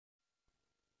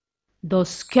The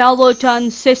skeleton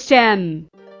system.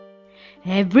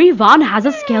 Everyone has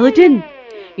a skeleton.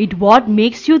 It what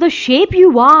makes you the shape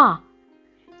you are.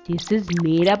 This is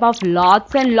made up of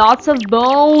lots and lots of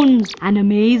bones. An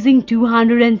amazing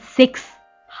 206.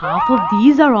 Half of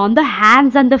these are on the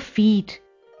hands and the feet.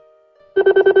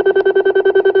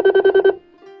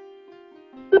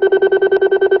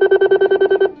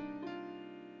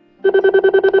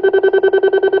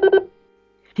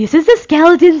 This is the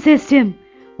skeleton system.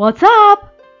 What's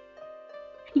up?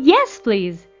 Yes,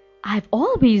 please. I've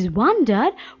always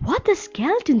wondered what the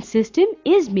skeleton system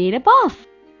is made up of.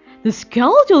 The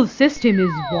skeletal system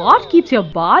is what keeps your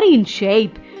body in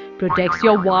shape, protects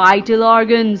your vital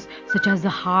organs such as the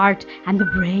heart and the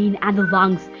brain and the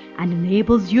lungs, and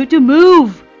enables you to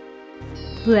move.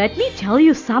 Let me tell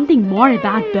you something more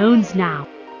about bones now.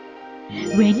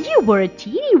 When you were a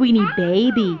teeny weeny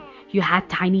baby, you had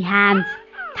tiny hands,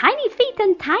 tiny feet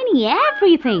and tiny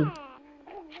everything.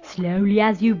 Slowly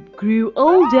as you grew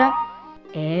older,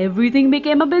 everything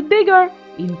became a bit bigger,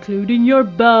 including your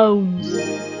bones.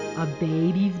 A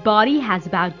baby's body has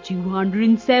about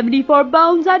 274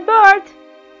 bones at birth.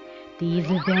 These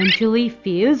eventually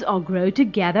fuse or grow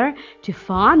together to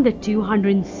form the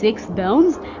 206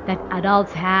 bones that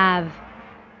adults have.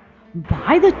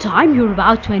 By the time you're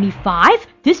about 25,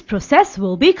 this process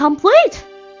will be complete.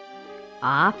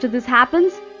 After this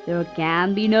happens, there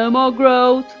can be no more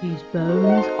growth. These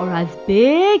bones are as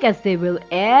big as they will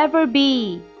ever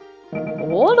be.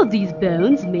 All of these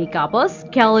bones make up a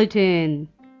skeleton.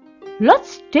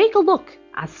 Let's take a look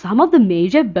at some of the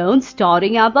major bones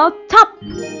starting at the top.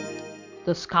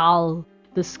 The skull.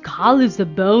 The skull is the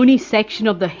bony section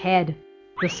of the head.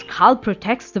 The skull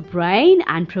protects the brain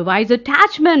and provides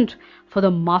attachment for the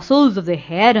muscles of the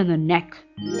head and the neck.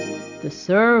 The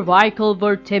cervical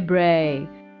vertebrae.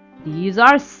 These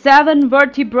are 7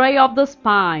 vertebrae of the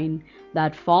spine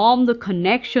that form the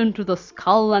connection to the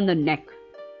skull and the neck.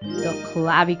 The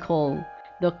clavicle.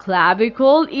 The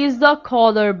clavicle is the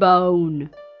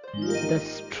collarbone. The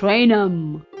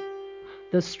sternum.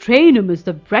 The sternum is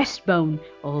the breastbone,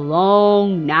 a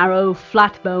long, narrow,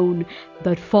 flat bone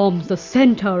that forms the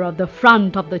center of the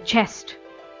front of the chest.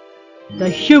 The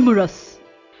humerus.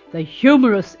 The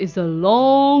humerus is a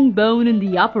long bone in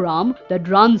the upper arm that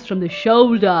runs from the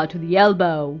shoulder to the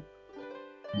elbow.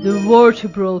 The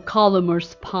vertebral column or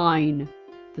spine.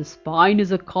 The spine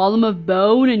is a column of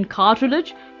bone and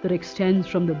cartilage that extends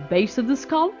from the base of the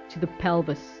skull to the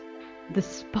pelvis. The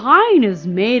spine is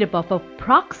made up of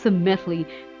approximately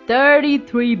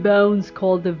 33 bones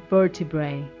called the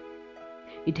vertebrae.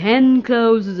 It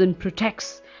encloses and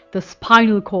protects the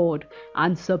spinal cord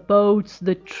and supports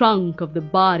the trunk of the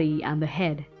body and the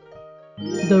head.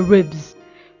 The ribs.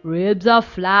 Ribs are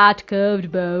flat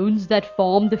curved bones that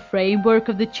form the framework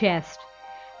of the chest,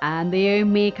 and they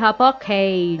make up a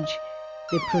cage.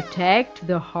 They protect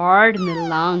the heart and the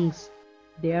lungs.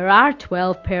 There are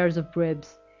 12 pairs of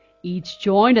ribs, each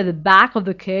joined at the back of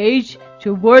the cage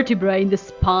to a vertebrae in the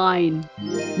spine.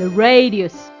 The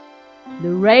radius. The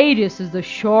radius is the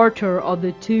shorter of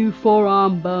the 2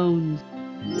 forearm bones.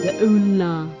 The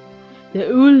ulna. The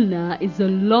ulna is the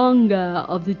longer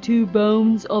of the 2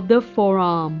 bones of the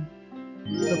forearm.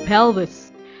 The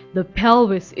pelvis. The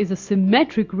pelvis is a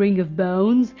symmetric ring of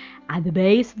bones at the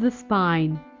base of the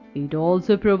spine. It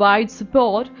also provides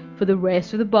support for the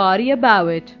rest of the body above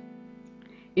it.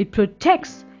 It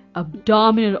protects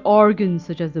abdominal organs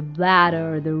such as the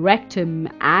bladder, the rectum,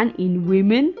 and in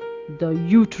women, the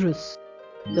uterus.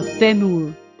 The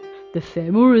femur. The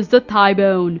femur is the thigh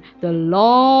bone, the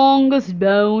longest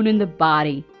bone in the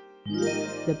body.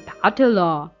 The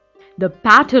patella. The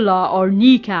patella or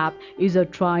kneecap is a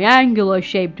triangular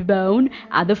shaped bone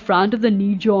at the front of the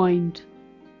knee joint.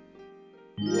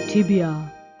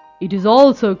 Tibia. It is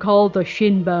also called the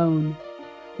shin bone.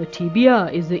 The tibia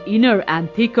is the inner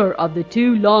and thicker of the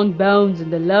 2 long bones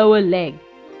in the lower leg.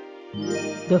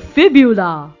 The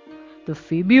fibula. The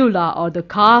fibula or the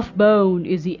calf bone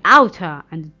is the outer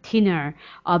and thinner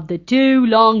of the 2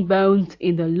 long bones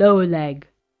in the lower leg.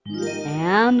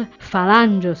 And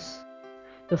phalanges.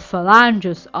 The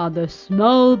phalanges are the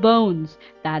small bones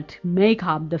that make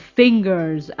up the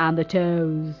fingers and the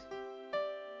toes.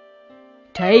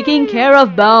 Taking care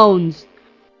of bones.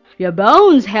 Your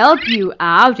bones help you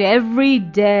out every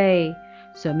day,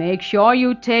 so make sure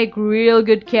you take real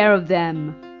good care of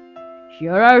them.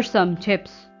 Here are some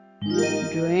tips.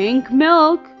 Drink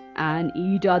milk and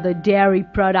eat other dairy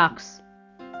products.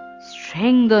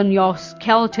 Strengthen your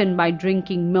skeleton by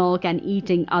drinking milk and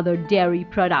eating other dairy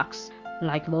products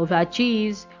like low-fat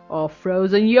cheese or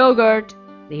frozen yogurt.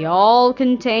 They all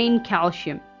contain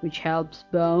calcium. which helps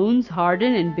bones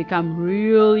harden and become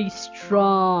really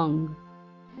strong.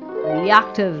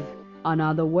 Reactive.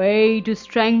 Another way to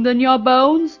strengthen your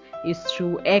bones is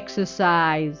through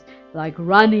exercise, like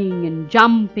running and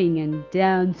jumping and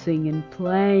dancing and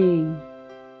playing.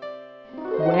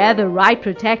 Wear the right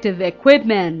protective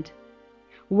equipment.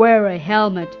 Wear a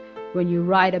helmet when you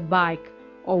ride a bike,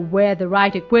 or wear the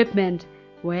right equipment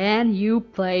when you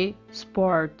play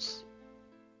sports.